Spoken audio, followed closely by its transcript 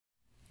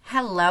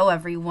Hello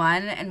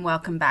everyone and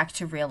welcome back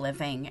to Real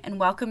Living, and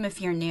welcome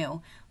if you're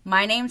new.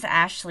 My name's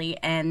Ashley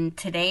and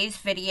today's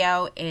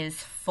video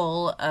is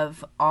full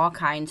of all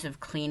kinds of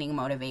cleaning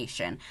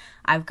motivation.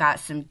 I've got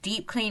some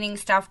deep cleaning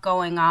stuff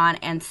going on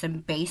and some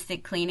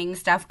basic cleaning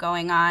stuff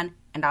going on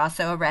and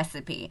also a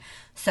recipe.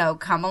 So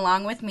come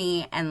along with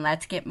me and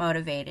let's get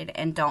motivated,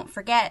 and don't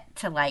forget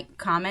to like,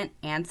 comment,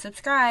 and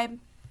subscribe.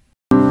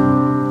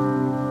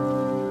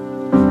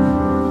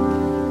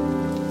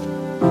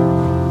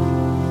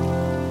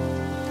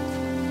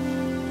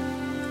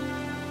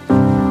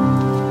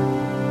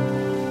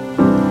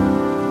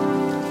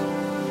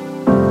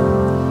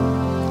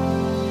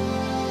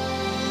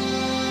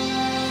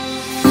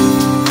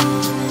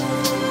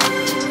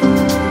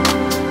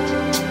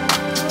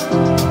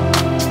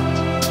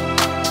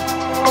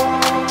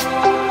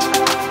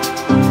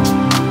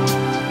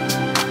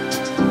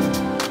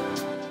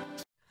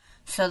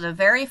 So the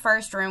very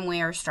first room we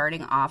are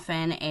starting off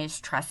in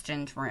is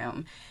Trustin's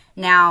room.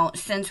 Now,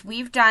 since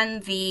we've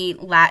done the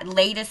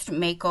latest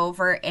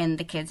makeover in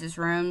the kids'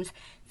 rooms,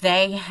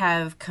 they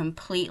have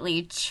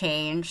completely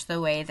changed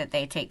the way that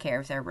they take care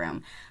of their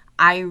room.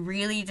 I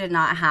really did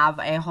not have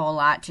a whole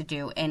lot to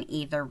do in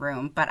either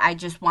room, but I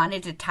just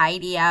wanted to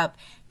tidy up,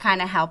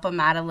 kind of help them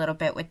out a little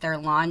bit with their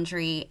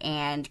laundry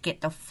and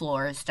get the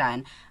floors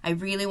done. I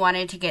really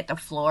wanted to get the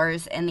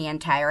floors in the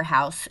entire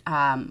house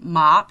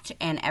mopped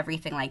and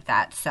everything like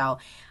that. So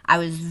I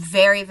was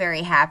very,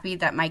 very happy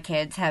that my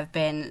kids have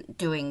been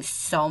doing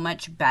so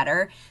much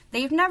better.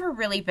 They've never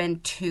really been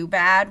too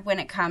bad when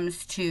it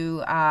comes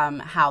to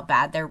how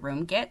bad their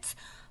room gets,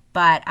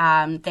 but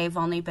they've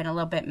only been a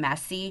little bit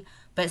messy.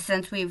 But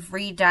since we've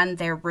redone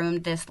their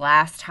room this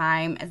last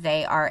time,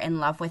 they are in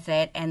love with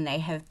it and they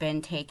have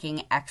been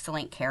taking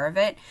excellent care of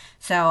it.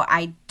 So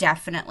I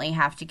definitely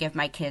have to give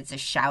my kids a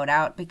shout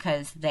out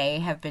because they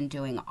have been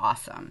doing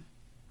awesome.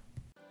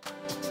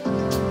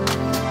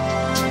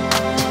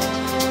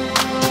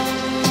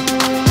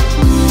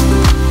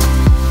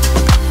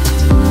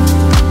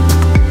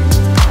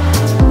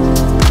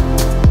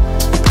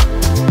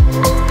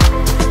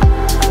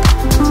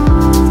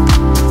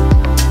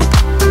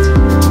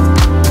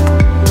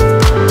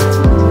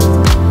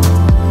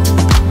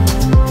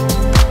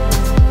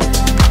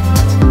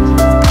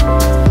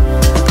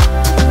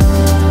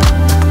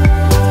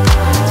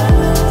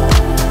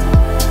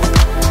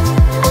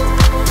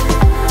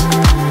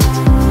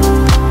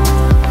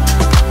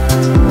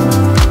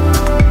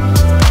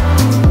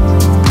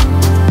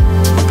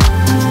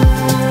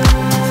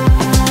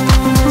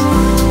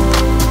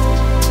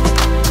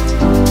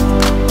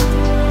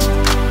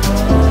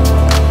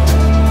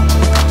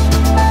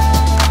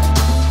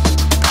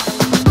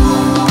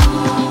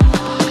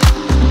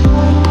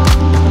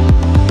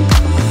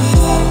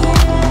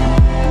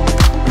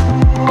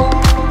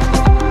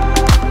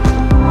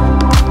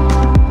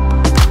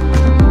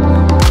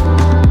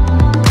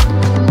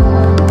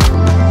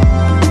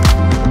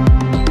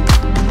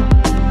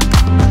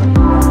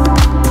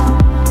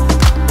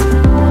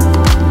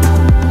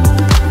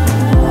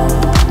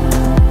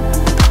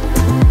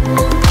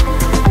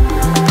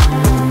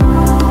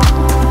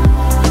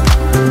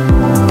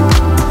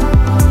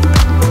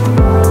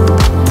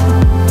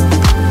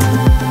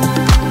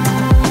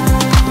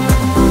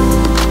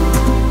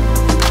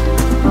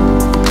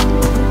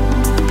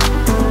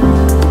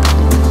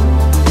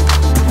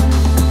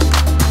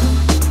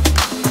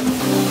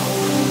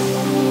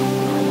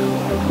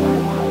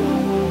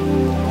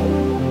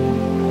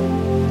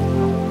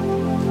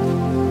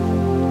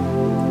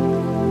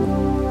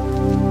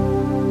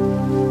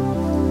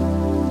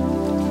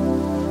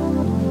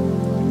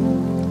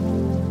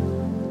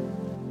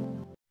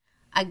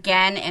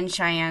 Again, in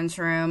Cheyenne's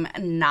room,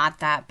 not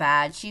that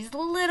bad. She's a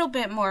little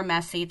bit more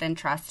messy than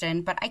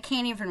Trustin, but I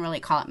can't even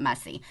really call it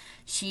messy.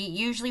 She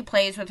usually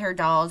plays with her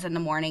dolls in the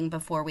morning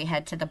before we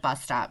head to the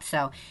bus stop,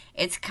 so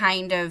it's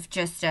kind of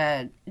just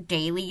a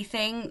daily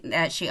thing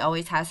that she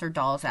always has her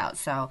dolls out.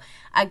 So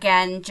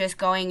again, just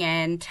going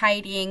in,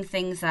 tidying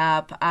things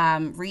up,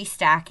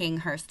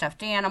 restacking her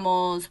stuffed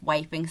animals,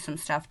 wiping some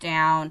stuff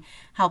down,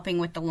 helping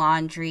with the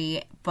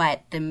laundry,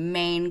 but the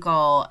main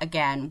goal,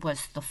 again,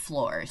 was the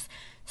floors.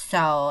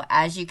 So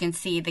as you can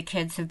see, the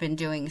kids have been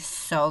doing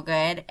so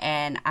good,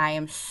 and I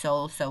am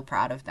so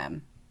proud of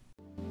them.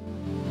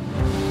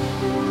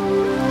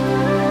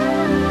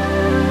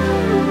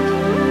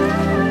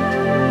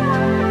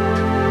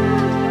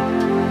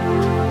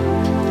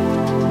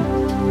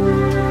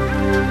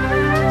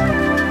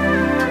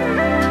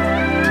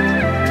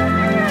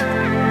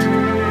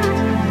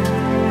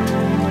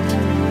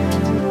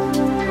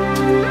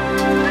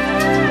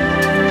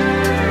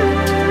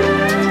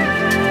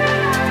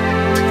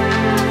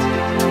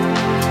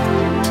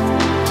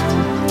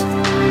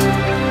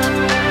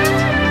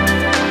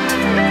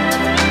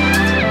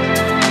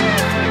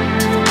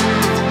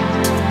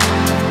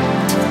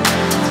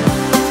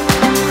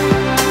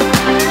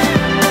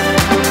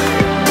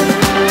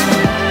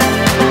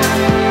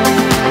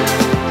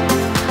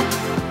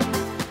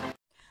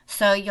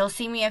 So you'll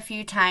see me a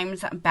few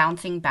times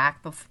bouncing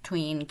back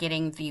between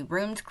getting the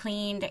rooms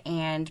cleaned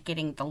and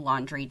getting the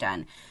laundry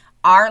done.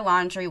 Our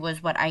laundry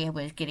was what I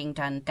was getting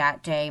done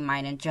that day,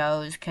 mine and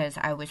Joe's, because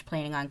I was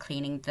planning on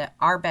cleaning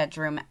our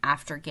bedroom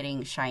after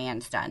getting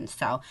Cheyenne's done.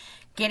 So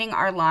getting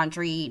our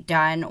laundry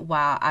done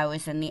while I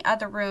was in the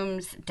other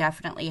rooms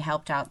definitely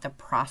helped out the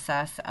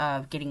process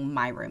of getting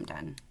my room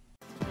done.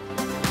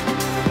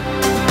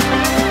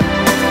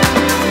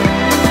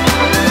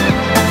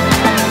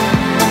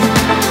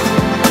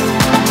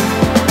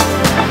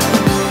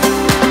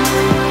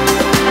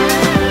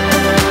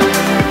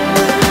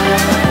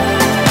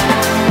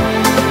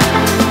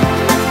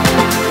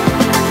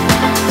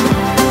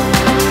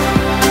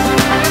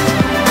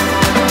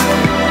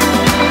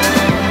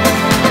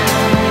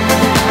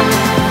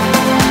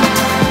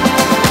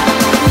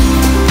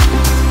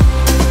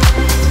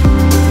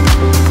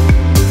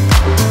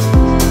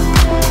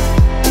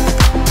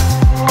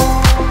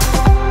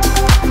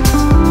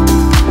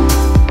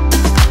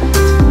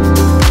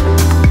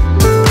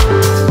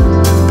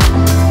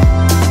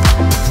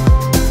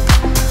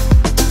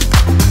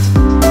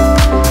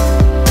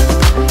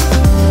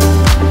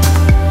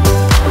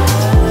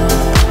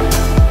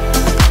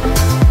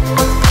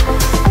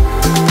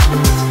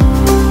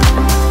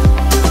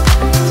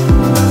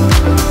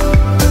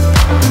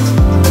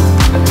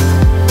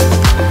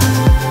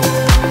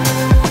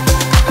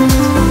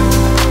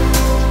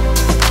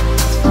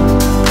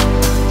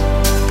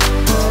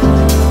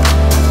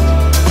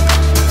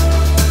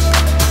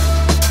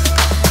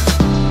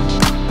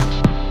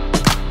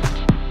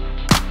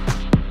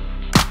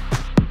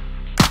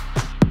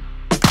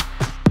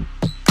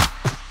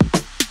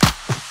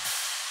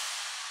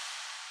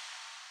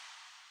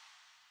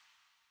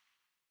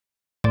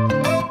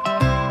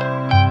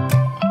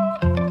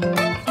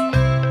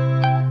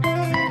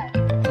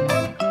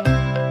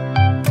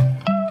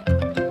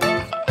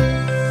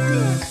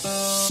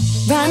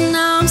 Right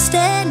now I'm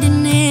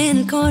standing in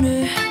a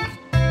corner.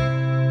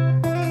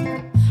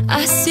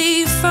 I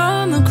see you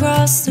from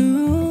across the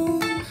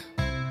room.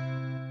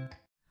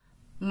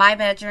 My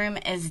bedroom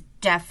is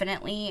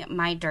definitely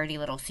my dirty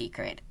little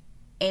secret.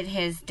 It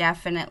is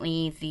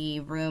definitely the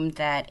room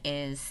that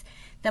is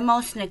the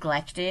most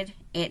neglected.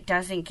 It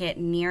doesn't get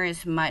near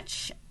as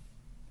much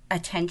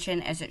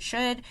attention as it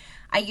should.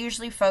 I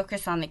usually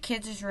focus on the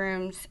kids'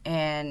 rooms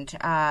and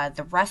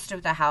the rest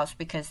of the house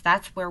because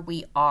that's where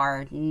we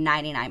are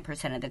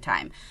 99% of the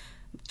time.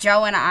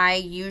 Joe and I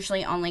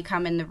usually only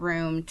come in the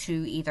room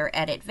to either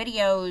edit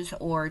videos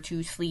or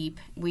to sleep.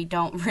 We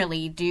don't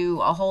really do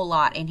a whole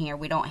lot in here.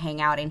 We don't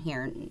hang out in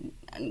here.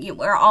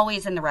 We're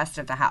always in the rest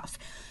of the house.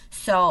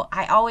 So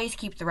I always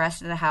keep the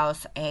rest of the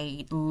house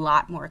a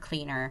lot more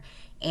cleaner,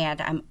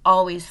 and I'm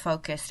always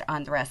focused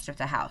on the rest of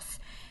the house.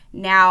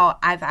 Now,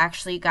 I've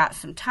actually got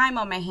some time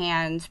on my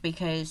hands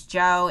because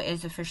Joe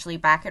is officially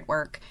back at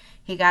work.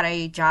 He got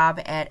a job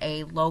at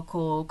a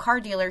local car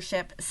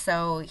dealership,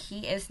 so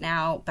he is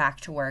now back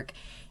to work,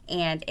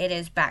 and it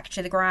is back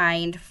to the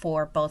grind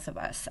for both of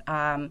us.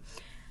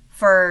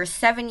 For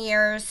 7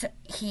 years,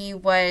 he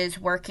was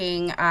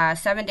working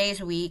 7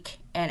 days a week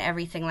and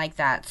everything like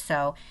that,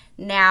 so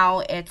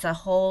now it's a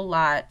whole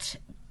lot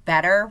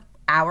better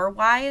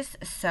hour-wise,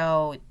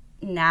 so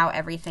now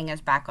everything is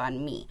back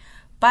on me.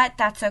 But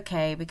that's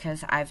okay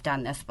because I've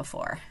done this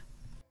before.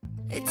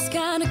 It's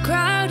kinda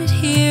crowded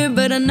here,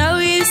 but I know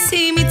you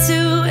see me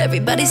too.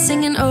 Everybody's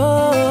singing,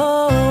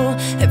 oh,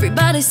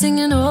 everybody's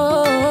singing,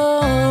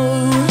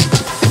 oh.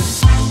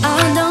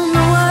 I don't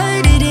know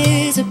what it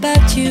is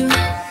about you.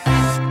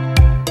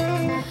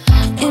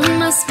 It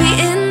must be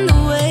in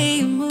the way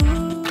you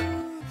move.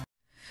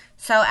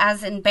 So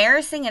as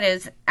embarrassing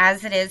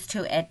as it is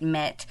to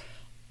admit,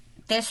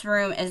 this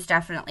room is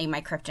definitely my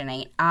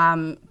kryptonite.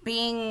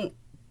 Being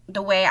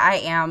the way I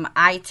am,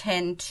 I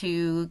tend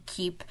to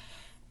keep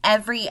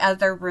every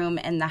other room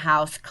in the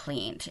house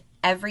cleaned.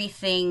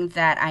 Everything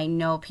that I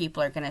know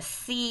people are going to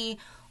see,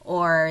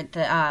 or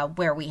the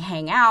where we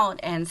hang out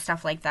and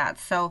stuff like that.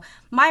 So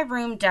my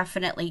room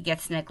definitely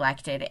gets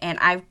neglected, and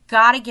I've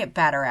got to get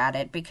better at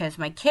it because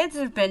my kids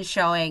have been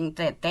showing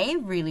that they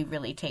really,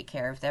 really take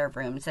care of their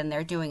rooms, and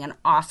they're doing an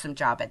awesome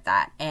job at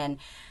that. And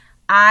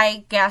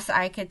I guess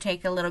I could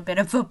take a little bit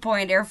of a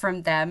pointer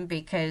from them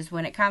because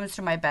when it comes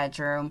to my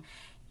bedroom,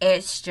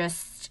 it's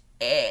just,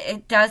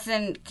 it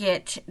doesn't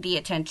get the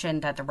attention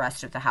that the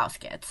rest of the house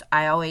gets.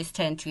 I always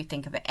tend to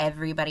think of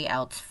everybody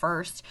else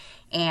first,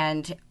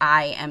 and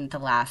I am the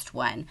last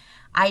one.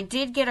 I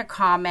did get a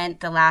comment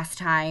the last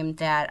time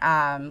that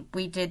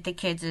we did the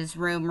kids'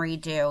 room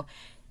redo,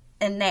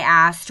 and they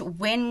asked,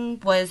 when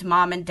was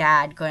mom and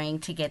dad going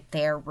to get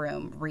their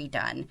room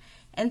redone?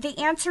 And the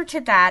answer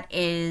to that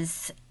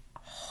is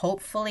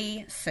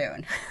hopefully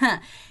soon.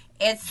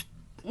 It's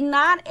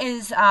not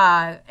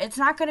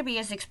going to be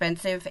as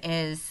expensive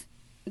as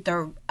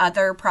the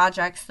other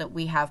projects that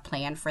we have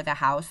planned for the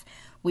house.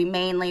 We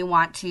mainly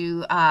want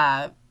to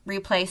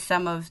replace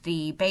some of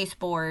the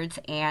baseboards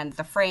and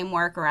the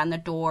framework around the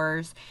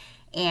doors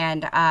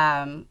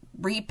and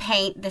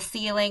repaint the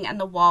ceiling and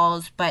the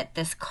walls, but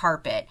this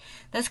carpet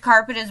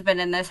has been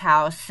in this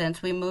house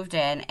since we moved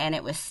in, and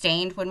it was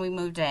stained when we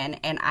moved in,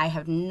 and I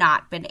have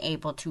not been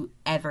able to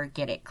ever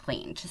get it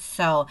cleaned.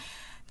 So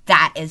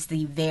that is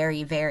the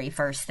very, very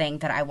first thing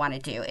that I want to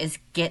do, is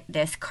get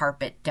this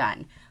carpet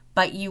done.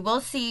 But you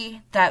will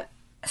see that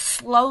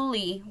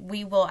slowly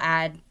we will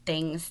add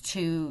things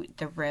to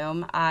the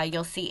room.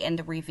 You'll see in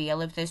the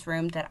reveal of this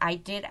room that I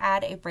did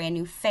add a brand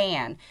new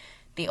fan.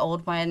 The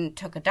old one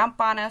took a dump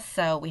on us,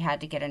 so we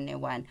had to get a new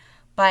one.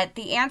 But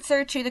the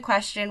answer to the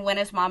question, when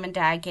is mom and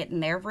dad getting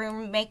their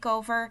room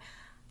makeover,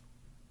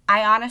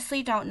 I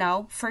honestly don't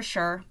know for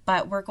sure,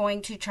 but we're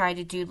going to try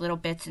to do little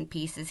bits and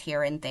pieces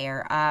here and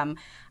there.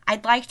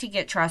 I'd like to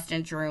get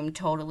Trustin's room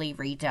totally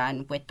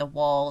redone with the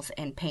walls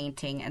and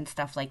painting and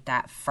stuff like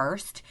that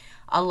first,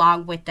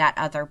 along with that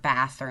other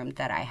bathroom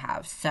that I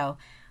have. So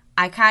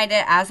I kind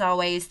of, as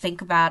always,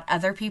 think about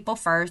other people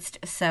first.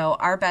 So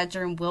our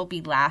bedroom will be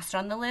last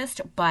on the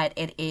list, but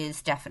it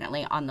is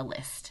definitely on the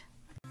list.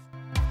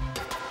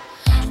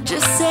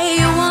 Just say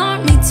you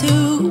want me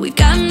to. We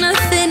got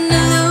nothing to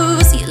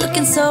lose. You're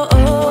looking so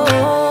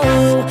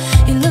old.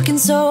 You're looking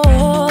so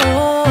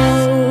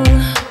old.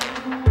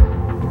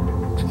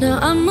 Now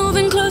I'm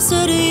moving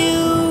closer to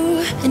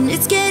you, and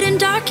it's getting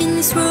dark in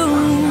this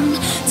room.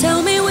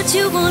 Tell me what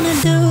you wanna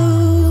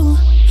do.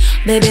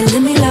 Baby,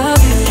 let me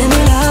love you, let me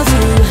love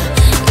you.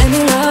 Let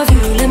me love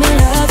you, let me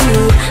love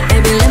you.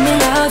 Baby, let me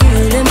love you,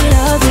 let me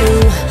love you.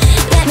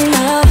 Let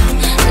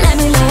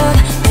me love,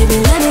 baby,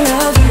 let me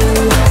love you.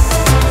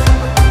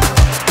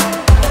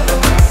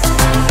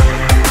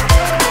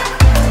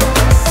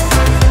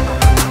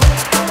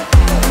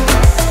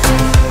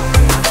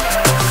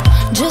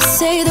 Just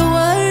say the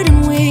word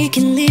and we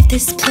can leave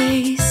this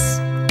place.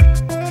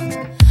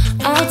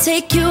 I'll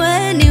take you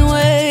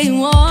anywhere you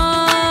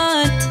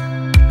want.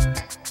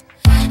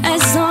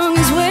 As long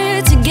as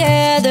we're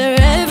together,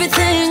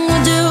 everything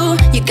we'll do.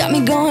 You got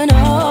me going,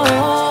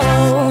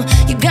 oh,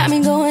 you got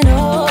me going,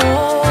 oh.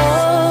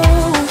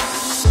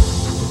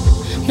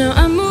 Now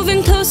I'm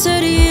moving closer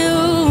to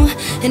you,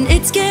 and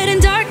it's getting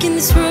dark in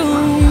this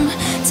room.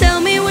 Tell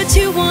me what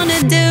you wanna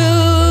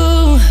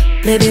do.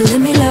 Baby, let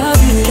me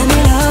love you, let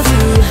me love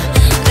you.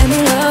 Let me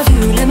love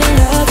you, let me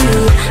love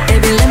you.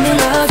 Baby, let me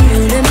love you,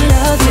 let me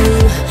love you.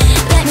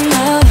 Let me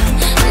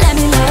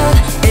love,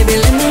 baby,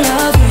 let me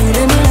love you,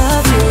 let me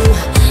love you.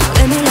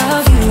 Let me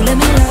love you, let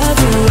me love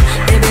you.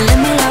 Baby, let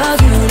me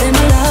love you, let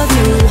me love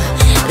you.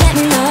 Let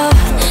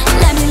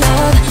me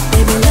love,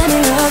 baby, let me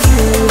love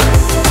you.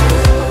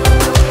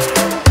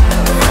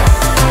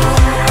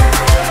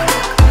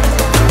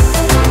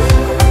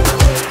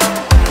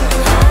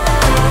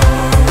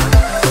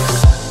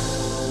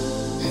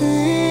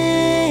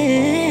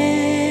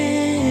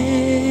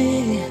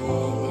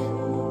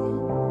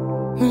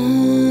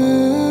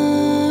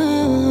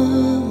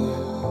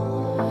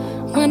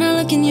 When I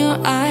look in your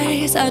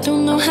eyes, I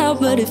don't know how,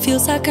 but it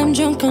feels like I'm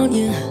drunk on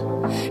you.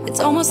 It's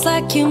almost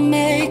like you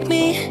make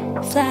me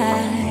fly.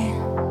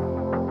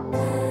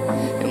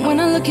 And when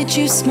I look at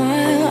you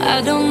smile,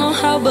 I don't know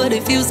how, but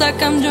it feels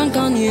like I'm drunk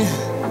on you.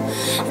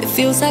 It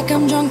feels like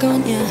I'm drunk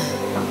on you.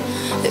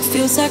 It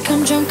feels like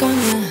I'm drunk on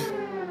you.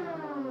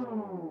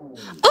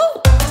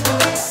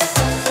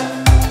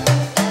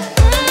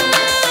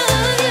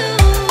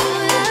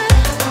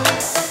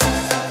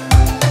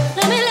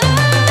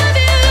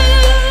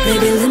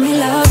 Baby, let me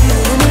love you,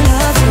 let me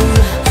love you.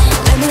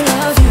 Let me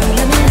love you,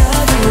 let me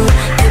love you.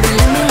 Baby,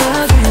 let me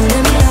love you,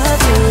 let me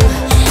love you.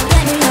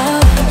 Let me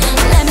love,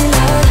 let me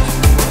love,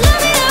 let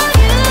me love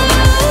you.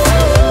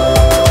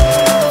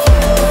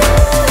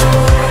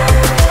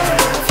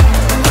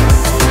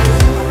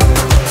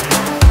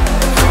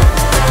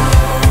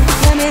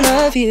 Let me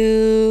love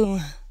you.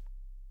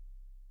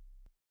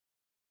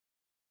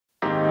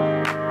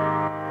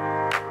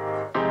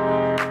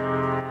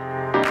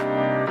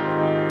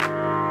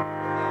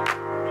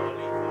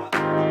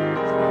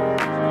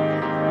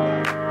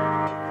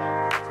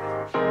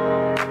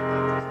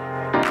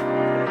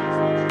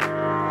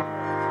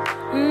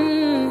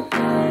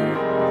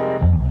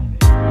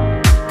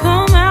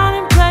 Come out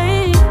and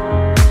play.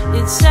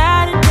 It's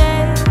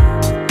Saturday,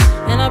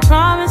 and I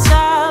promise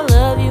I'll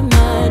love you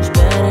much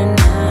better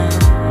now.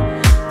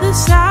 The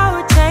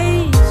sour taste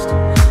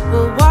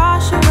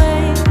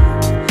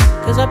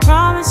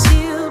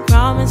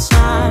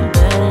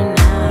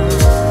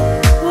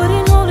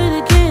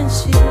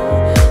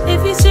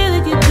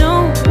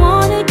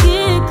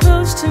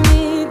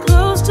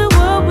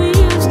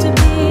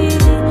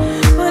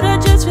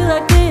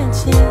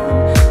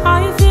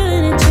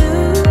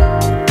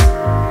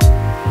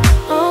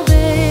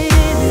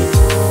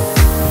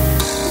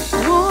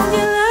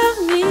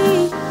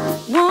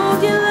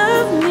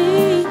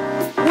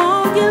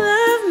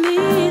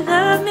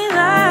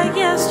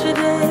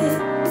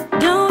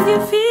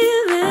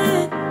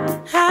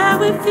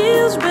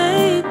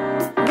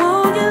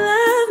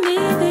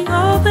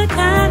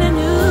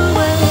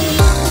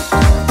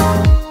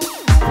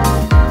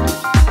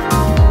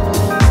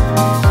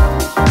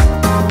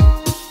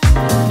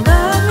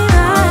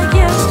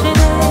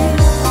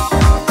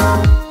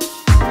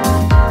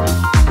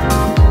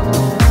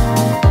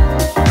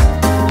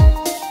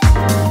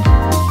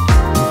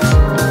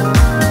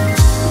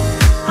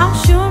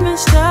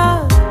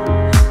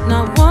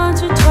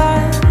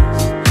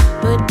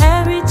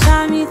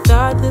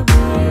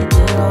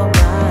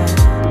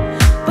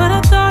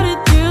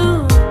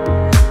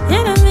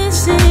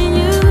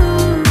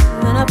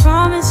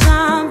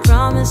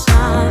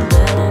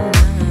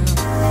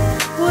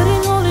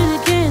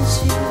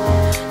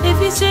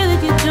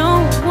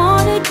don't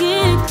wanna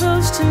get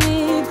close to me,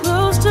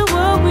 close to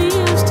what we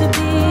used to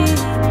be.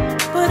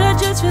 But I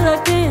just feel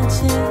like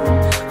dancing.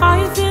 Are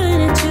you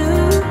feeling it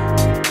too?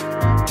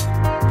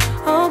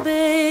 Oh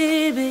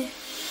baby,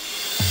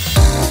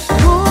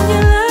 won't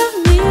you love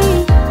me?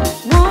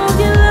 Won't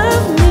you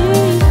love me?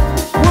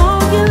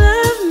 Won't you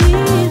love me?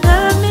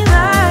 Love me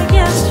like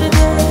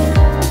yesterday.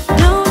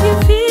 Don't you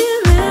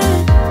feel it?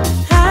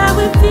 How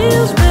it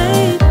feels,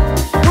 babe?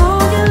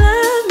 Won't you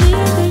love me?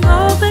 Think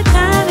oh but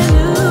kinda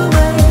new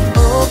way.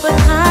 Oh but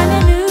kinda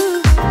new.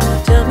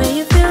 Tell me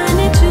you're feeling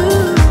it too,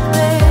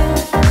 babe.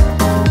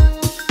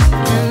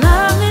 And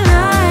love me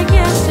like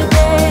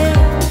yesterday.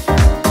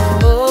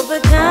 Oh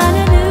but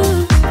kinda new.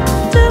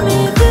 Tell me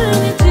you're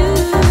feeling it too.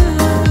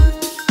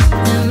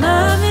 And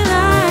love me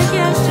like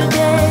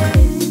yesterday.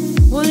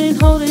 Wouldn't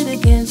hold it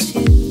against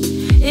you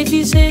if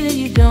you say that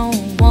you don't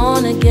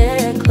wanna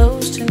get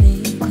close to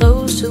me,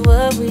 close to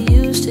what we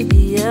used to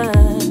be, yeah.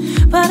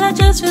 But I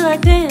just feel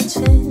like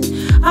dancing.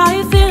 Are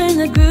you feeling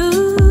the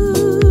groove?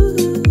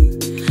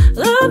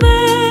 Oh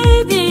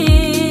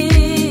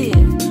baby,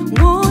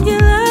 won't you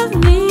love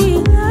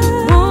me?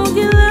 Won't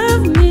you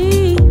love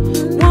me?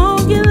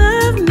 Won't you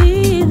love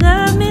me?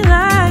 Love me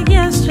like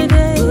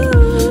yesterday.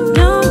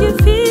 Don't you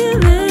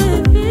feel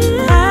it?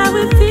 How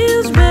it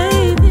feels,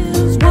 babe?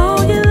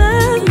 Won't you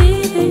love me?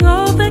 Think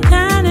oh but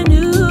kinda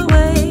new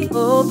way.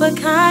 Oh but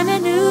kinda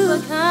new.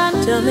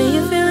 Tell me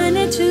you're feeling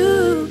it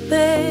too,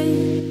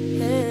 babe.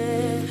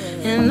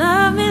 And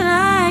love me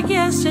like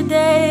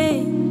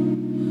yesterday.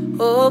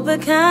 Oh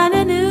but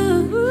kinda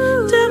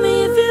new. Tell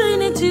me you're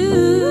feeling it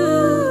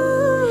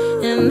too.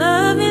 And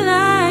love me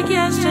like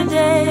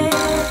yesterday.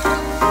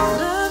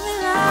 Love me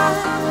like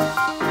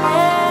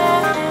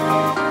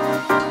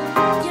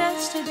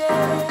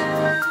yesterday.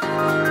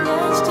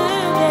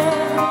 Yesterday.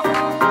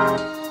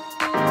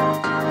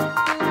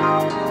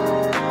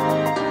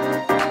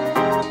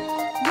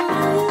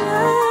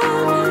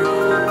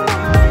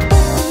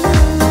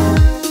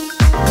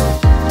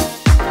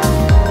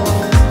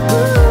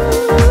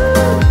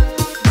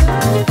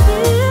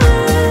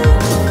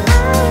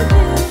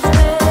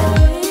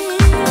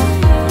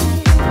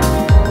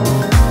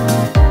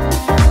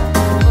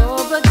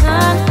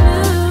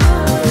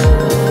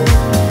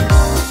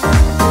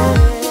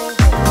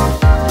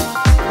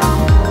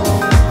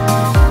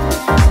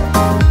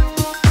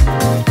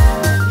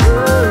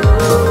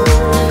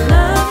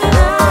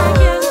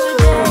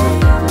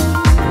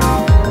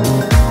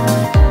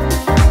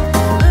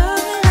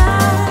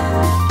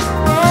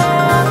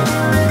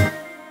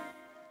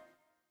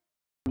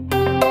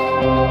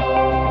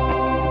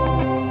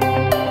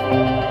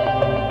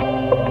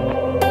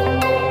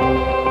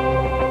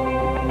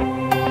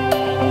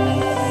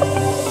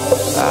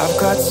 I've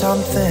got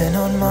something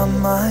on my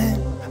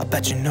mind. I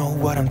bet you know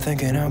what I'm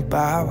thinking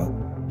about.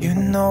 You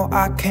know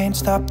I can't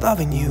stop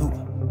loving you.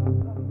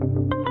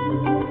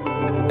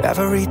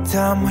 Every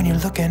time when you're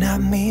looking at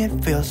me,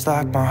 it feels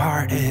like my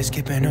heart is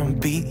skipping a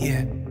beat,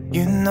 yeah.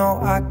 You know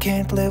I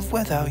can't live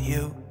without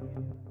you.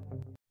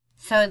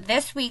 So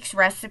this week's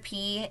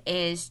recipe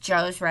is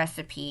Joe's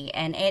recipe,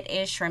 and it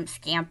is shrimp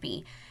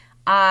scampi.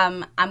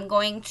 I'm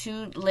going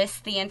to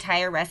list the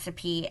entire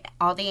recipe,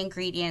 all the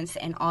ingredients,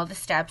 and all the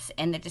steps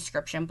in the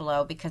description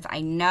below, because I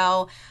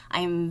know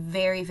I'm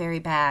very, very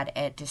bad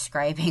at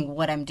describing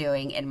what I'm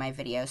doing in my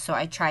videos. So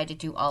I try to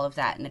do all of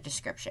that in the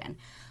description.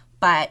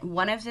 But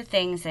one of the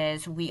things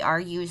is we are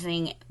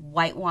using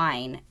white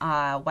wine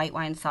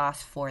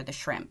sauce for the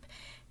shrimp.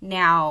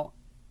 Now,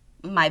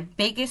 my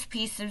biggest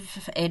piece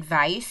of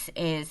advice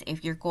is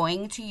if you're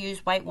going to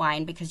use white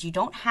wine, because you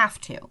don't have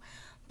to,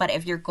 but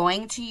if you're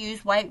going to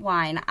use white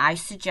wine, I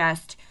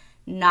suggest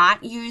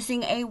not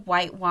using a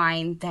white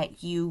wine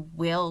that you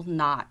will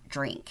not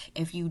drink.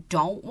 If you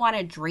don't want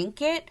to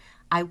drink it,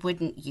 I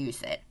wouldn't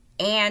use it.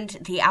 And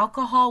the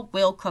alcohol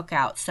will cook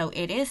out, so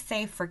it is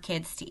safe for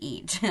kids to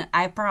eat,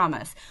 I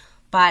promise.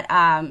 But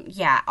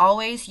yeah,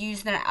 always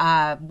use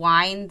the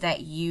wine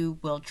that you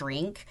will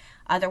drink.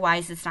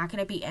 Otherwise, it's not going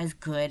to be as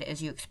good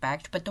as you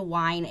expect, but the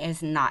wine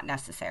is not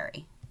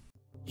necessary.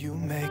 You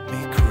make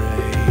me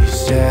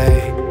crazy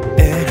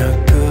in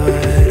a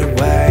good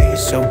way.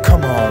 So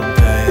come on,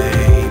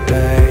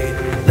 baby,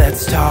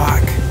 let's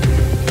talk.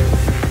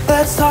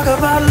 Let's talk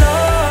about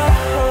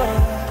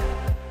love.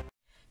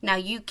 Now,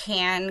 you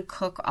can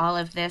cook all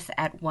of this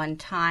at one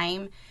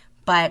time,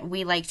 but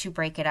we like to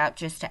break it up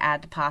just to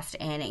add the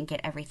pasta in and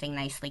get everything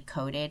nicely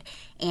coated.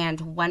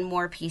 And one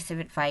more piece of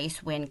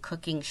advice when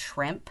cooking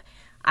shrimp,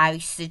 I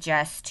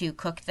suggest to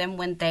cook them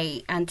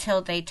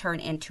until they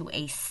turn into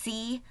a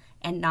C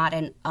and not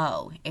an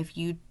O. If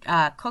you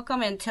cook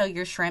them until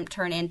your shrimp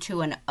turn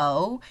into an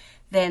O,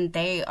 then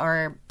they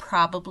are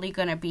probably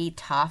going to be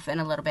tough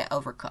and a little bit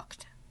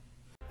overcooked.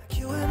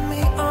 You and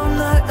me all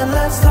night, and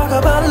let's talk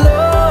about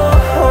love.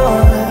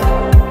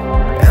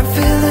 I'm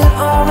feeling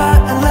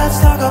alright, and let's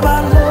talk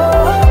about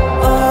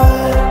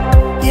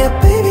love. Yeah,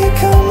 baby,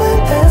 come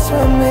and dance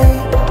with me.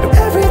 You're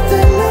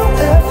everything I'll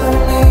ever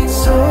need.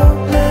 So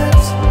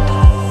let's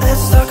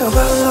talk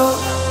about love.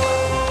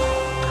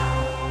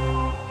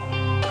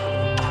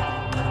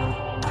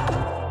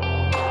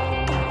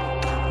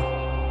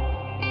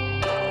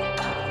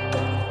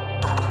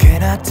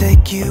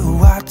 take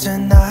you out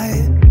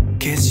tonight,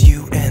 kiss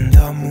you in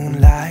the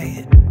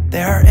moonlight.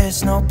 There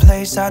is no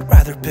place I'd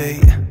rather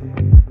be.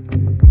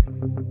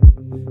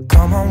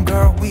 Come on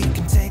girl, we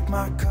can take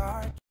my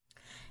car.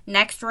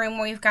 Next room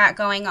we've got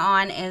going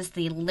on is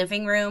the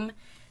living room.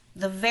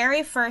 The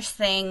very first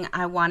thing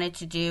I wanted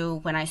to do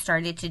when I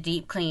started to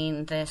deep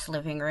clean this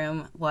living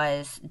room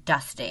was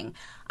dusting.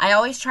 I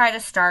always try to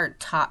start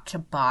top to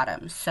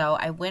bottom. So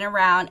I went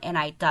around and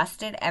I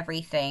dusted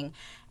everything.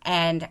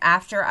 And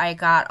after I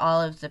got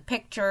all of the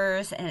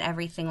pictures and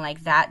everything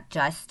like that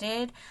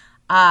dusted,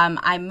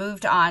 I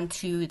moved on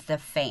to the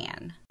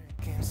fan.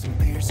 Some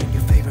beers in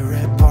your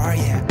favorite bar,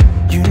 yeah.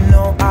 You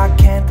know I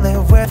can't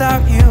live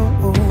without you.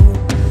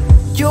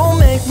 You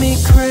make me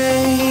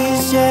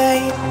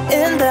crazy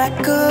in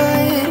that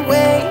good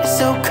way.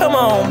 So come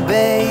on,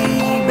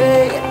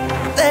 baby,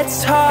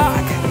 let's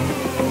talk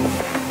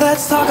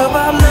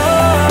about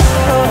love.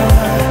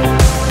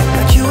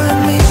 Like you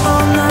and me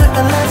all night,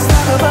 and let's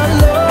talk about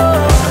love.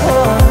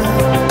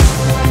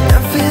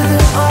 I'm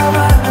feeling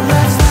alright, and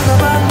let's talk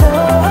about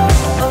love.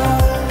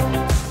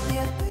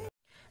 Yeah.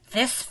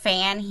 This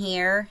fan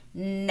here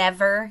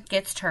never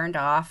gets turned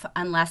off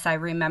unless I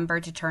remember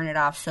to turn it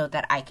off so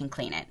that I can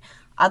clean it.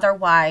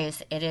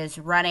 Otherwise, it is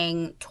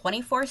running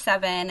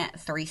 24/7,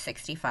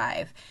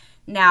 365.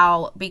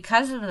 Now,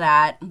 because of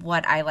that,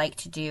 what I like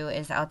to do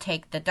is I'll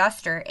take the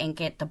duster and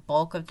get the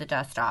bulk of the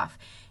dust off.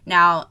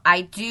 Now,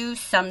 I do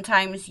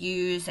sometimes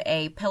use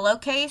a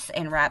pillowcase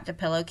and wrap the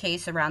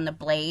pillowcase around the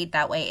blade.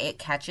 That way it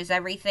catches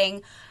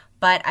everything.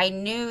 But I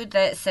knew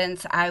that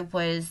since I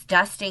was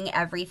dusting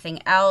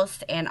everything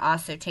else and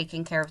also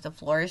taking care of the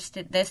floors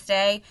this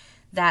day,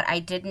 that I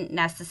didn't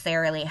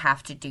necessarily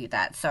have to do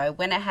that. So I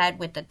went ahead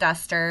with the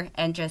duster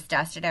and just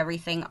dusted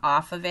everything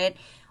off of it,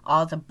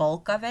 all the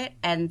bulk of it,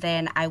 and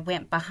then I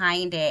went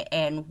behind it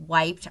and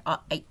wiped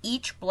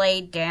each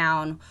blade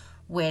down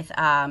with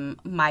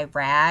my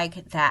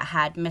rag that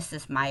had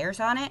Mrs. Meyer's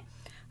on it.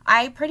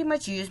 I pretty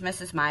much use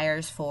Mrs.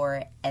 Meyer's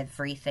for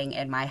everything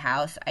in my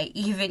house. I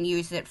even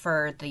use it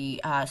for the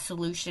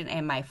solution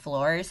in my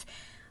floors.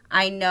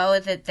 I know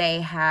that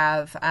they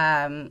have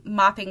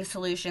mopping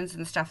solutions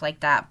and stuff like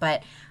that,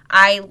 but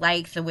I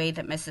like the way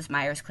that Mrs.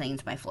 Meyer's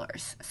cleans my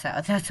floors.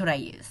 So that's what I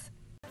use.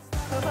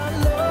 I'm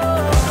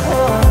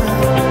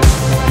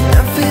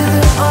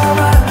feeling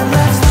alright, and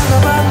let's talk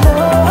about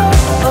love.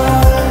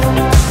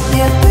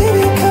 Yeah,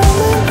 baby,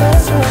 come and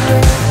dance with me.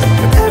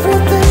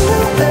 Everything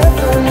you'll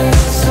ever need.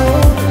 So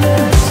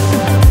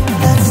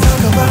let's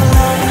talk about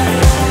love.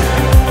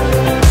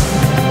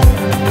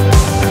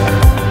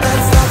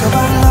 Let's talk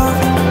about love.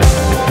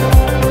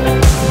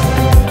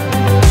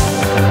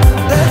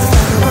 Let's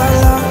talk about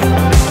love.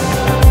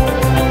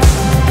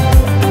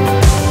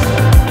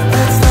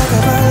 Let's talk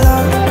about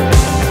love.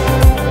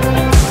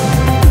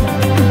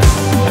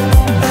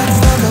 Let's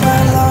talk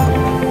about love.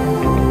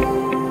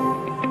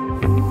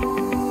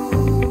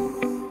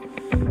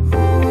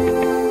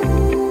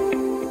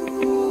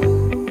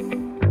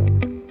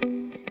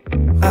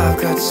 I've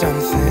got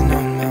something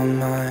on my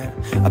mind.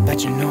 I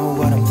bet you know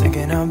what I'm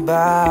thinking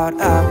about.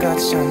 I've got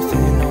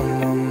something on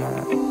my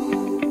mind.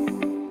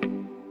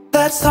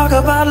 Let's talk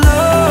about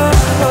love.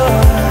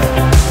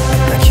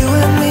 Like you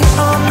and me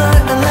all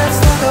night, and let's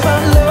talk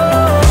about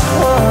love.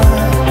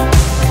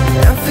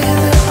 I'm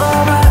feeling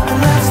alright,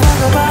 and let's talk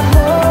about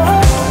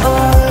love.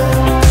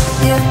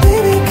 Yeah,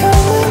 baby,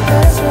 come and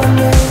dance with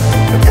me.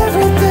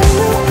 Everything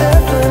you'll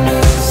ever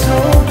need. So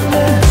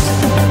let's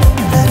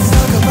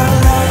talk about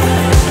love.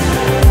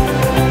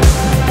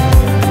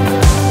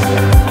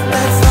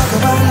 Let's talk about love. Let's talk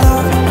about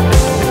love.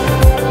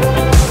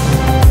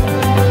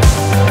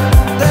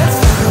 Let's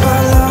talk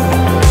about love.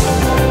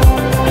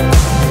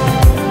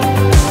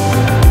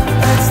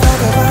 Let's talk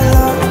about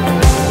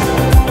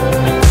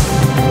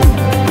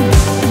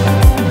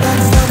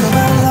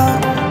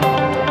love.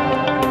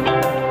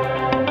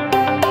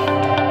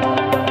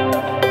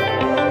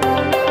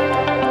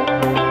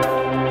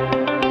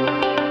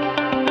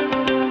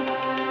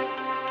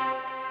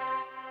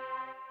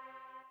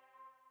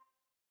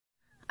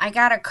 I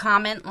got a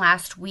comment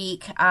last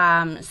week.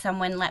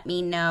 Someone let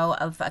me know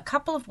of a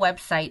couple of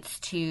websites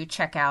to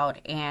check out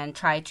and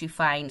try to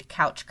find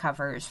couch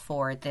covers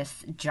for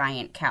this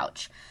giant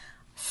couch.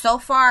 So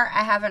far,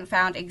 I haven't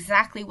found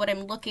exactly what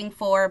I'm looking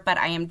for, but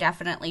I am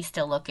definitely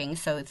still looking,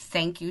 so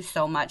thank you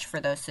so much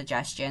for those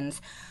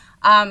suggestions.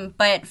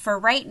 But for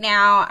right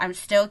now, I'm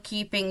still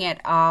keeping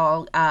it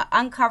all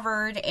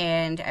uncovered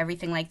and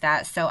everything like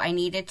that, so I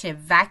needed to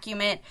vacuum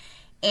it.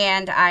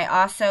 And I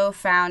also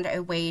found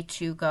a way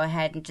to go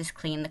ahead and just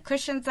clean the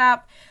cushions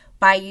up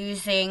by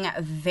using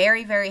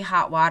very, very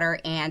hot water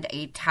and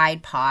a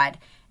Tide Pod.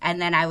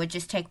 And then I would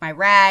just take my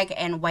rag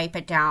and wipe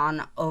it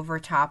down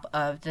over top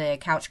of the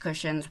couch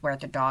cushions where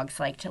the dogs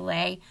like to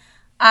lay.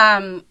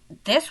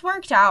 This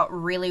worked out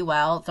really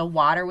well. The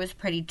water was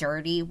pretty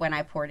dirty when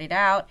I poured it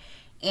out.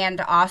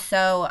 And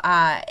also,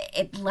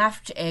 it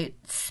left it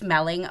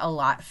smelling a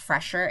lot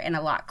fresher and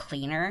a lot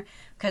cleaner,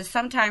 because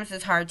sometimes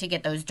it's hard to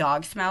get those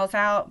dog smells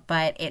out,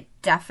 but it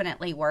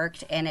definitely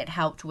worked, and it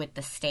helped with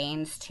the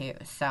stains too.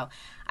 So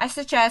I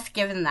suggest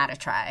giving that a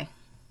try.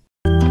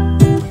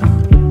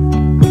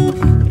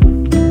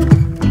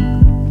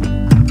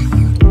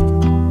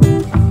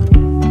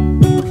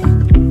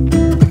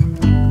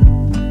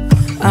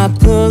 I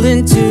pull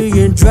into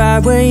your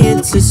driveway,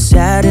 it's a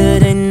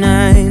Saturday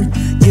night.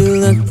 You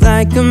look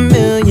like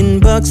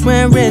 $1,000,000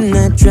 wearing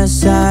that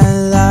dress I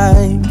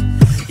like.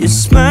 You're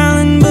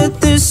smiling,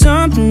 but there's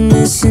something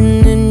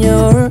missing in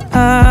your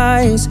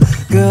eyes.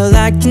 Girl,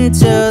 I can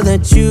tell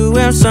that you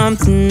have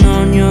something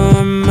on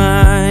your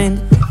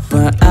mind.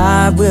 But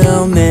I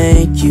will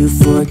make you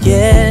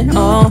forget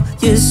all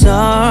your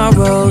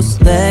sorrows.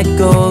 Let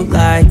go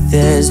like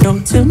there's no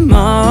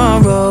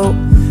tomorrow.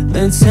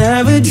 Let's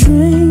have a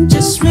drink,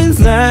 just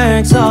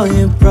relax, all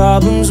your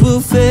problems will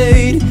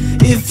fade.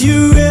 If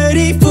you're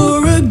ready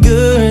for a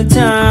good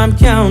time,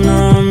 count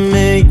on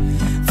me.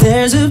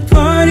 There's a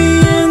party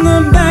in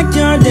the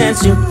backyard,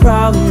 dance your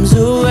problems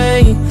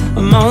away.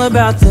 I'm all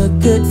about the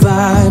good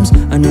vibes,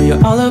 I know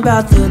you're all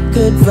about the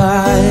good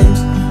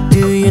vibes.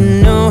 Do you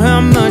know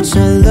how much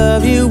I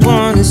love you,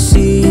 wanna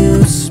see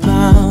you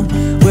smile?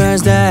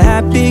 Where's that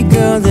happy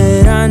girl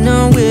that I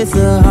know with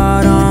a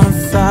heart on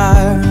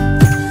fire?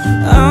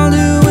 I'll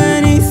do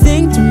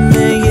anything to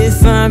make it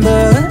fine,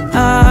 but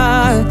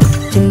I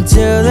can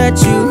tell that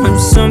you have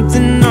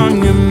something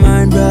on your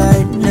mind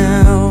right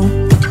now.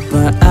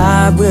 But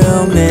I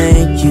will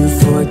make you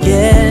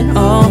forget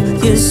all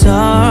your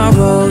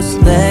sorrows.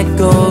 Let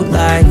go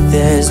like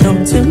there's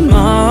no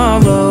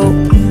tomorrow.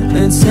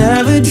 Let's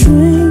have a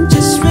drink,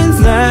 just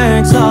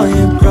relax, all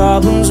your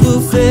problems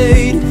will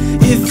fade.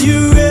 If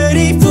you're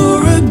ready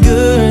for a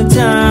good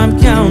time,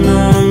 count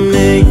on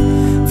me.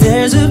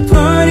 There's a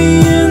party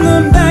in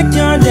the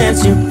backyard,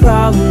 dance your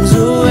problems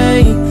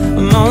away.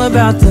 I'm all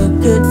about the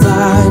good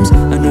vibes,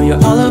 I know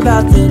you're all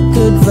about the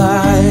good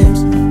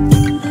vibes.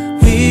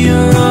 We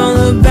are all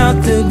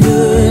about the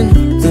good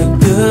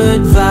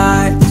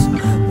vibes.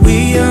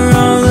 We are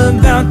all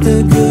about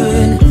the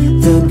good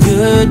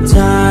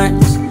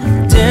times.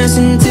 Dance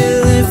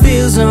until it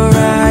feels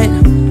alright,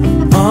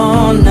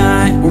 all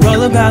night. We're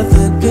all about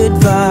the good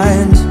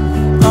vibes,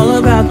 all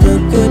about the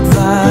good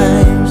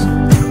vibes.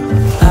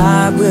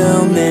 I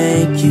will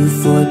make you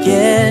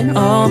forget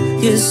all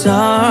your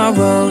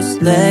sorrows.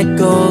 Let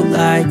go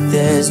like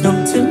there's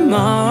no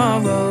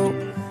tomorrow.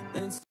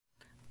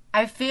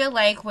 I feel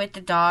like with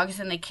the dogs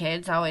and the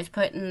kids, always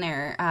putting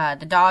their,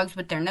 the dogs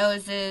with their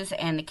noses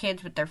and the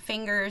kids with their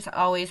fingers,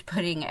 always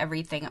putting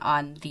everything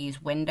on these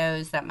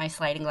windows, that my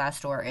sliding glass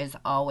door is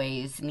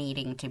always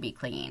needing to be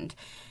cleaned.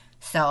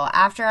 So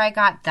after I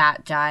got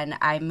that done,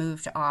 I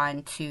moved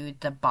on to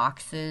the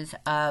boxes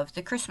of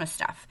the Christmas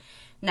stuff.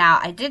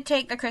 Now, I did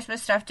take the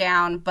Christmas stuff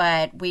down,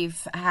 but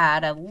we've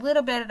had a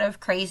little bit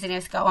of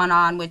craziness going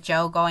on with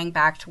Joe going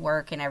back to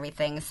work and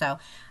everything, so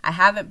I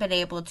haven't been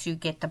able to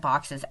get the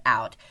boxes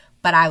out.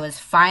 But I was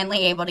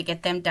finally able to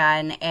get them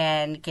done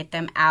and get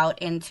them out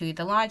into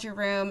the laundry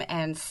room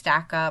and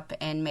stack up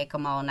and make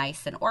them all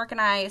nice and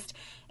organized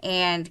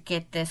and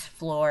get this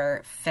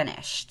floor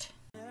finished.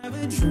 Have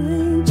a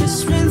drink,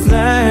 just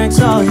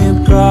relax, all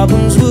your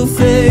problems will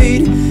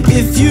fade.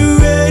 If you're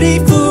ready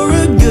for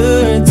a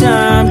good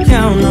time,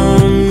 count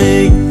on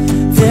me.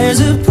 There's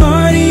a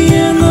party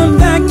in the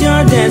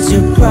backyard, dance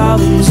your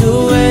problems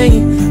away.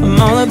 I'm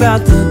all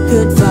about the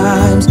good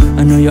vibes,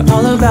 I know you're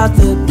all about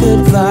the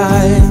good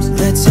vibes.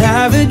 Let's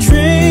have a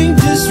drink,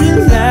 just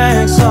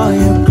relax, all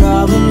your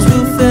problems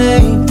will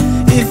fade.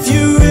 If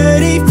you're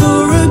ready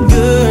for a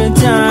good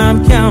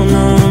time, count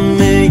on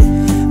me.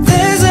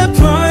 There's a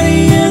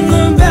party in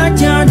the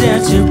backyard,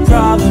 dance your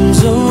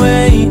problems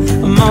away.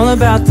 I'm all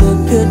about the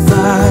good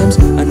vibes,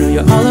 I know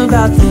you're all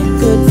about the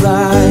good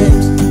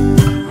vibes.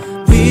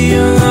 We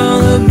are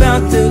all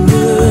about the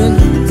good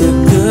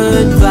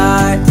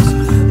vibes.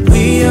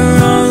 We are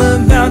all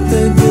about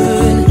the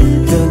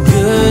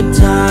good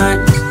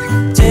times.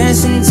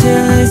 Dance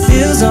until it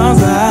feels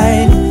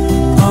alright,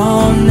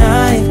 all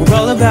night. We're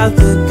all about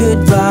the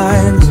good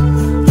vibes,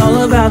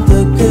 all about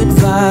the good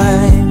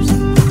vibes.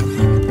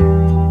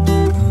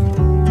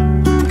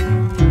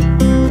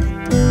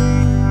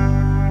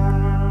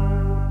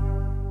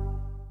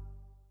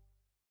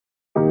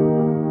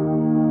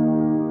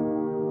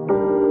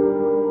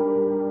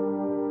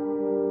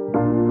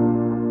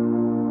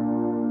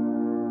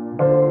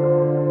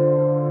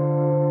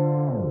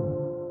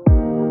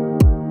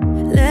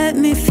 Let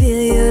me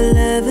feel your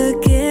love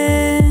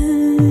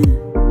again,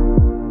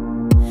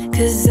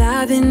 'cause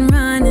I've been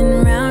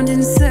running round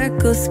in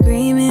circles,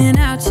 screaming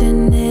out your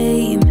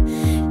name.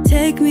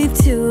 Take me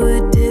to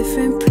a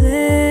different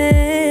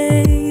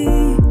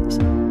place,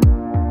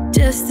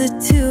 just the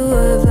two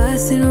of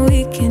us, and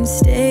we can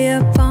stay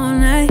up all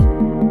night,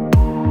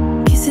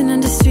 kissing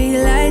under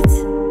streetlights,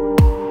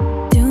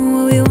 doing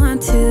what we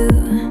want to,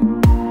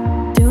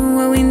 doing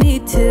what we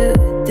need to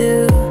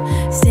do,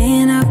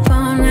 staying up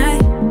all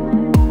night.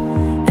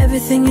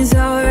 Everything is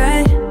alright.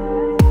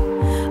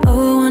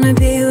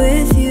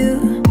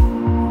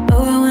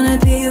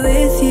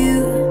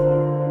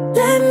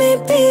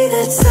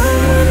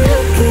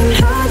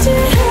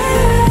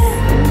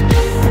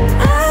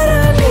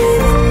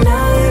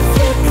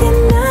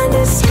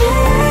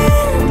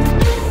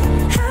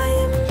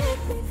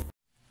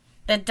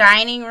 The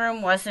dining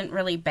room wasn't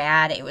really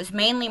bad. It was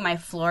mainly my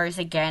floors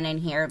again in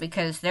here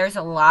because there's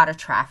a lot of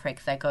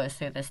traffic that goes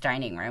through this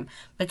dining room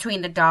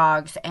between the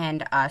dogs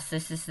and us.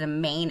 This is the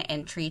main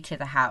entry to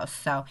the house,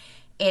 so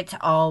it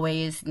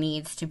always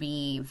needs to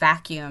be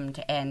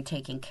vacuumed and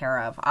taken care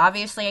of.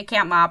 Obviously, I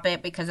can't mop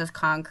it because it's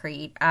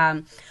concrete.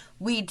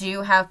 We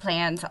do have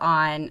plans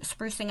on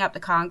sprucing up the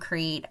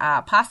concrete,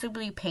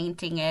 possibly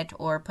painting it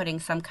or putting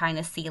some kind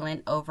of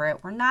sealant over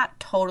it. We're not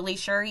totally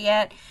sure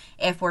yet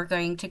if we're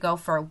going to go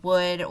for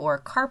wood or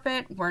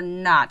carpet. We're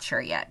not sure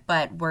yet,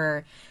 but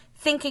we're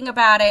thinking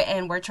about it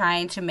and we're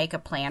trying to make a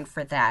plan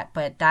for that.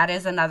 But that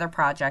is another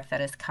project that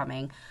is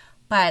coming.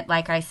 But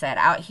like I said,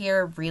 out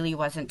here really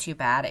wasn't too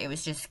bad. It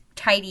was just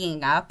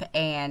tidying up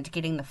and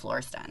getting the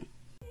floors done.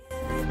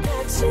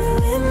 Got you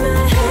in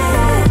my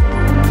head.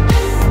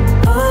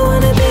 Oh, I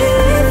wanna be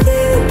with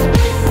you.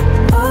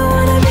 Oh, I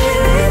wanna be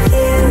with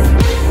you.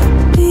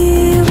 Be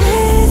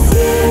with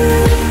you.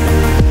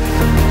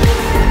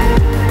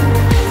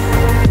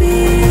 Be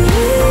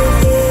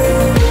with you.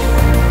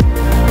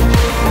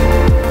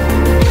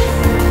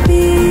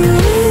 Be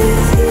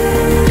with you.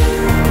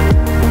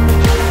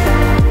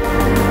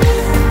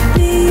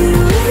 Be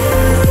with you.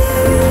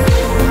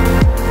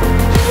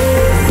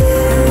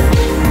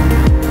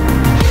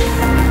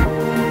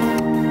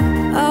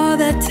 All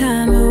that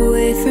time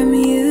away from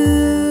you,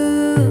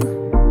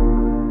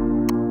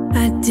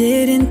 I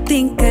didn't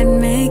think I'd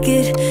make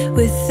it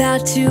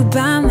without you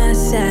by my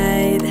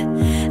side.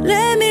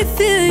 Let me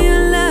feel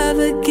your love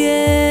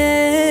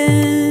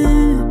again.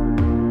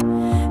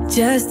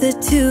 Just the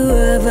two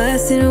of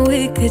us and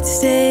we could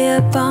stay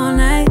up all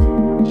night,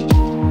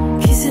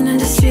 kissing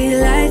under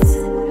streetlights,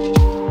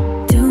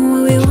 doing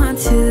what we want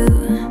to,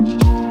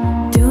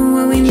 doing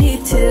what we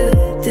need to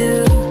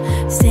do,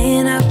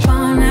 staying up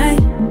all night.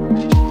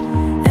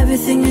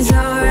 Everything is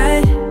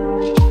alright.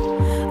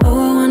 Oh,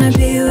 I wanna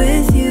be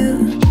with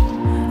you.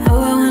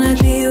 Oh, I wanna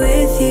be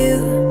with you.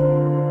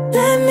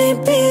 Let me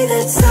be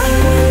that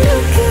someone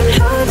who can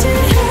hold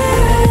your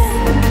hand.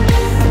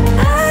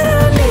 I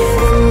don't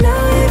even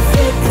know if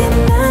you can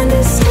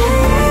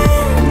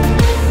understand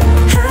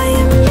how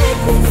you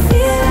make me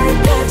feel. I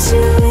got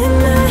you in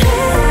my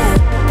head.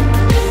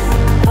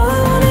 Oh, I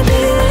wanna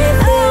be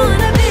with you. I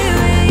wanna be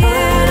with you. Oh,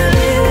 I wanna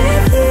be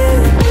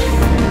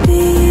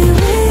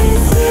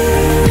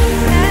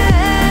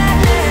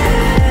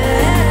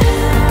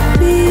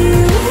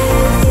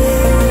with you.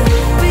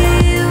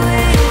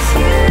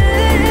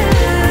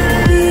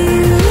 Be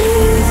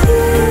with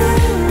you.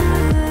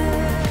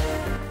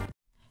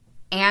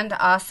 And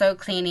also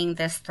cleaning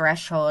this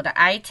threshold.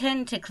 I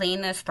tend to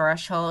clean this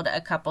threshold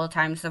a couple of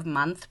times a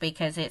month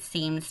because it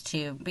seems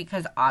to,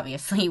 because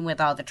obviously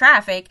with all the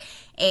traffic,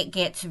 it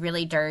gets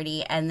really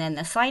dirty, and then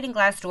the sliding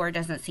glass door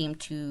doesn't seem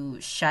to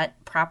shut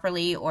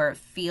properly, or it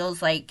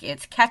feels like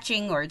it's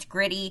catching or it's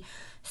gritty.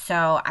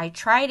 So I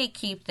try to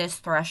keep this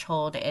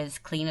threshold as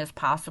clean as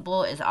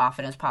possible, as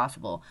often as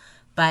possible.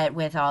 But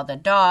with all the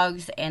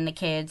dogs and the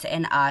kids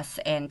and us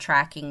and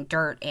tracking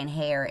dirt and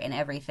hair and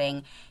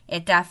everything,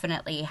 it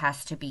definitely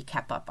has to be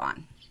kept up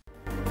on.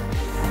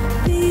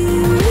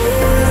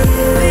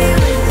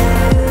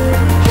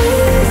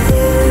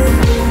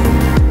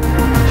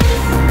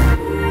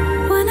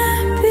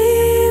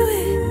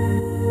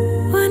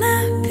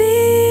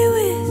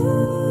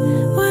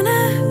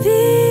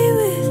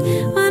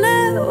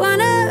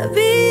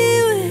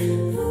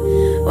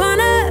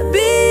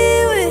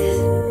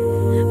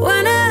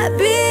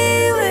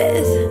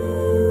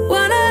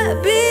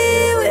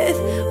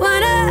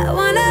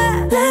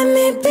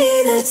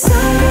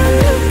 Someone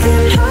who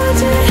can hold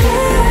your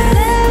hand.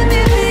 Let me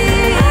be.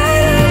 I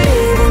don't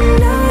even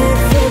know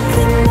if you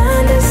can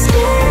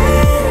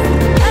understand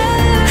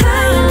how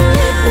you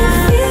make me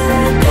feel.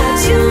 I got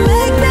you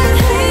make me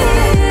feel.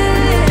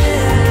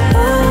 I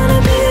wanna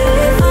be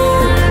with you.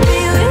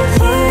 I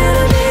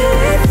wanna be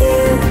with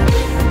you.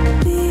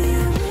 Be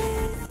with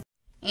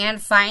you. And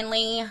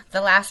finally,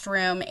 the last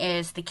room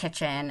is the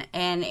kitchen,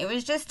 and it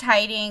was just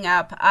tidying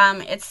up.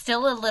 It's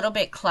still a little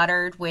bit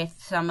cluttered with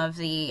some of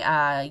the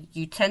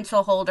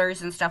utensil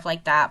holders and stuff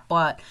like that,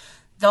 but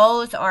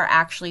those are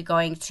actually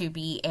going to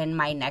be in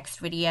my next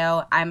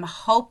video. I'm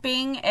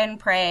hoping and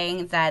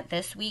praying that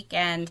this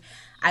weekend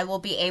I will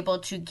be able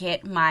to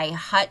get my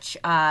hutch,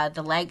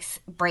 the legs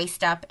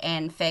braced up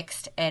and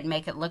fixed and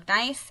make it look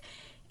nice.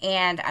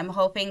 And I'm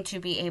hoping to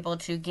be able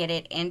to get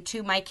it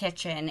into my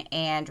kitchen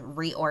and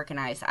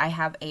reorganize. I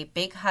have a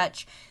big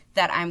hutch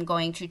that I'm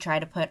going to try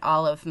to put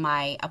all of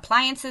my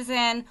appliances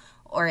in,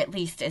 or at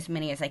least as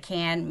many as I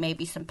can,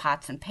 maybe some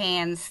pots and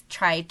pans,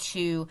 try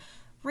to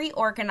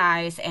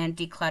reorganize and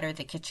declutter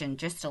the kitchen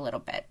just a little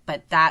bit.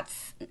 But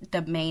that's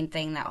the main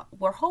thing that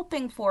we're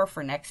hoping for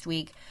next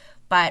week.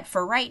 But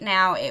for right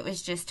now, it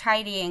was just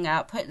tidying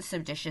up, putting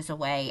some dishes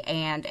away,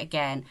 and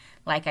again,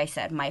 like I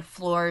said, my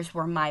floors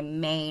were my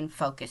main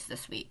focus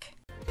this week.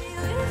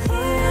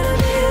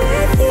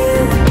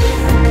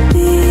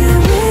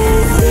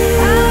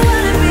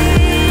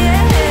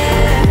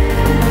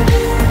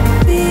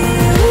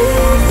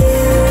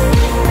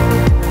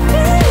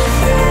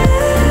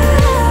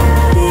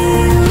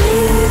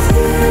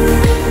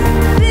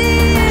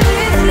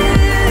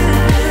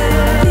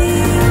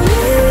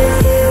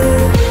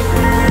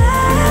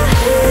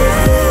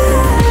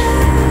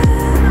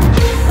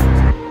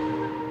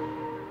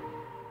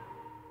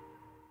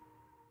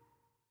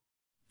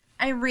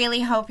 I really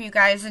hope you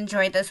guys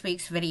enjoyed this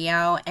week's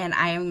video, and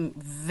I'm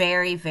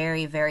very,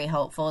 very, very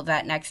hopeful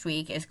that next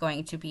week is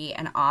going to be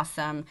an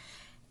awesome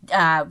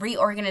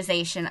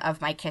reorganization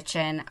of my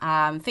kitchen.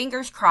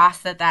 Fingers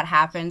crossed that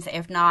happens.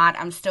 If not,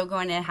 I'm still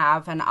going to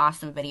have an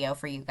awesome video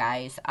for you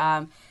guys.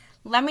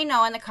 Let me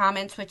know in the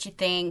comments what you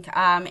think.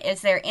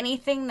 Is there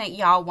anything that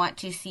y'all want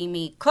to see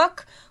me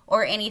cook,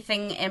 or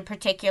anything in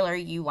particular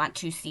you want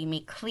to see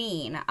me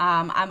clean?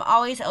 I'm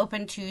always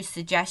open to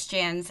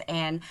suggestions,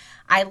 and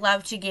I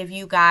love to give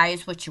you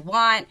guys what you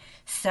want.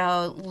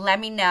 So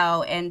let me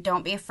know, and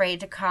don't be afraid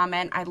to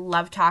comment. I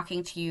love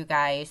talking to you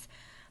guys.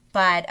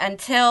 But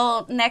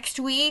until next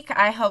week,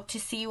 I hope to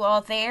see you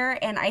all there,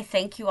 and I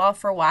thank you all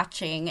for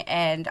watching,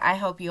 and I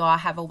hope you all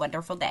have a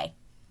wonderful day.